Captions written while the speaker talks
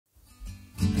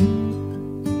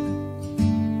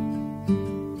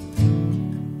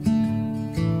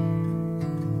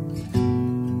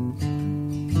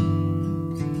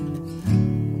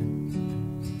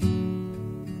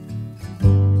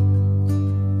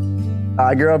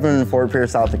I grew up in Fort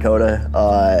Pierce, South Dakota,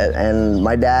 and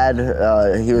my dad,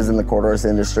 he was in the quarter horse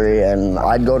industry, and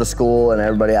I'd go to school and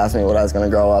everybody asked me what I was going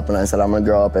to grow up, and I said I'm going to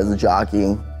grow up as a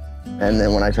jockey. And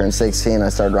then when I turned 16, I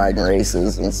started riding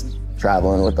races and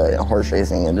traveling with the horse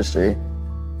racing industry.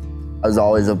 I was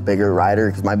always a bigger rider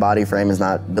because my body frame is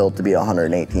not built to be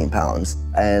 118 pounds.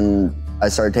 And I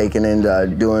started taking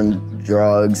into doing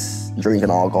drugs, drinking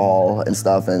alcohol and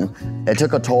stuff, and it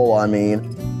took a toll on me.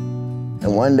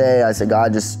 And one day I said,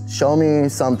 God, just show me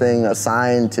something, a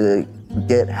sign to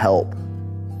get help.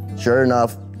 Sure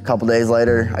enough, a couple days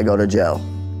later, I go to jail.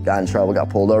 Got in trouble,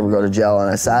 got pulled over, go to jail, and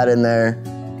I sat in there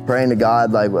praying to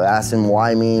God, like asking,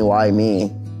 why me, why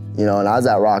me? You know, and I was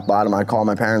at rock bottom. I called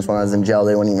my parents when I was in jail.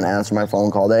 They wouldn't even answer my phone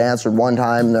call. They answered one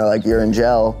time, and they're like, you're in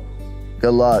jail,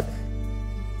 good luck.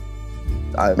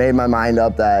 I made my mind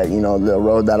up that, you know, the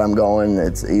road that I'm going,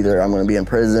 it's either I'm gonna be in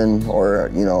prison or,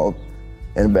 you know,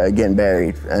 and getting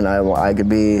buried. And I wanted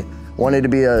to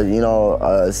be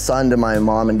a son to my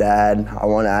mom and dad.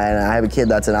 And I have a kid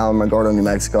that's in Alamogordo, New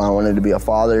Mexico. I wanted to be a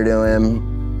father to him.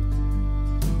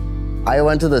 I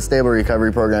went to the stable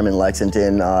recovery program in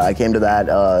Lexington. I came to that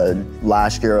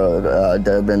last year,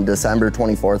 December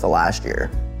 24th of last year.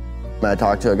 I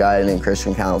talked to a guy named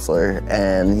Christian Counselor,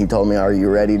 and he told me, are you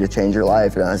ready to change your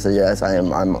life? And I said, yes, I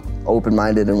am. I'm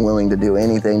open-minded and willing to do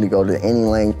anything, to go to any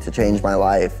length to change my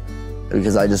life,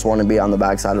 because I just want to be on the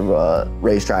backside of a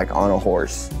racetrack on a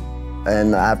horse.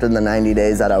 And after the 90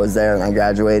 days that I was there and I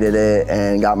graduated it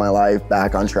and got my life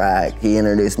back on track, he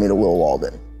introduced me to Will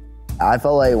Walden. I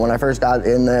felt like when I first got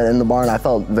in the barn, I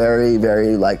felt very,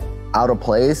 very like out of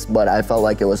place, but I felt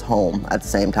like it was home at the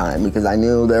same time because I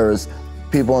knew there was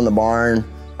people in the barn.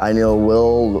 I knew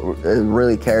Will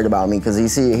really cared about me because he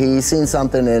seen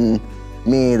something in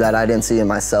me that I didn't see in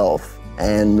myself.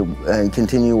 And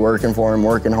continue working for him,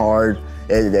 working hard.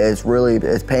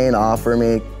 It's paying off for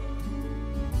me.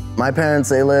 My parents,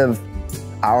 they live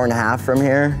an hour and a half from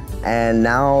here. And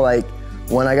now, like,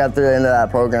 when I got through into that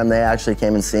program, they actually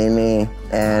came and seen me.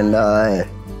 And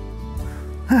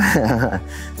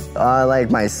like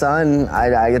my son,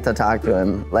 I get to talk to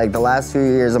him. Like the last 2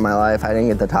 years of my life, I didn't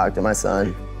get to talk to my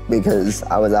son because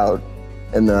I was out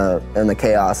in the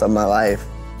chaos of my life.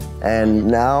 And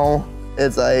now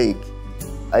it's like,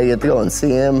 I get to go and see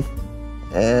him,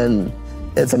 and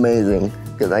it's amazing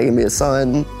because I can be a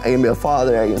son, I can be a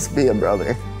father, I can be a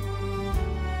brother.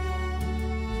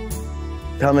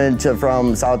 Coming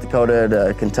from South Dakota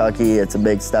to Kentucky, it's a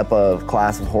big step of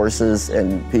class of horses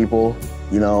and people,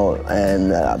 you know,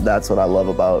 and that's what I love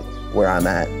about where I'm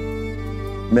at.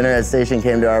 Minaret Station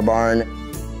came to our barn.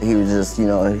 He was just, you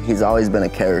know, he's always been a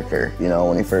character, you know,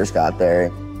 when he first got there.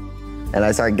 And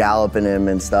I started galloping him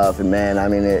and stuff, and man, I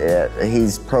mean,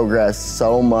 he's progressed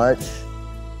so much.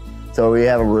 So we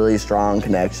have a really strong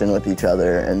connection with each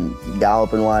other. And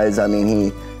galloping wise, I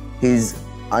mean, he's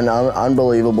an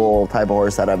unbelievable type of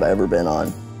horse that I've ever been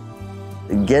on.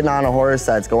 Getting on a horse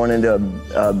that's going into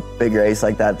a big race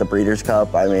like that, the Breeders'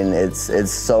 Cup, I mean, it's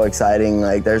so exciting.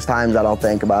 Like, there's times I don't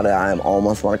think about it, I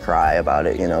almost want to cry about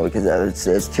it, you know, because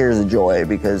it's tears of joy,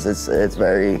 because it's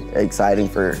very exciting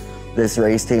for this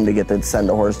race team to get to send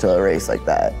a horse to a race like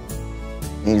that.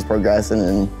 He's progressing,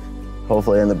 and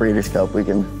hopefully in the Breeders' Cup we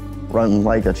can run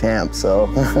like a champ, so.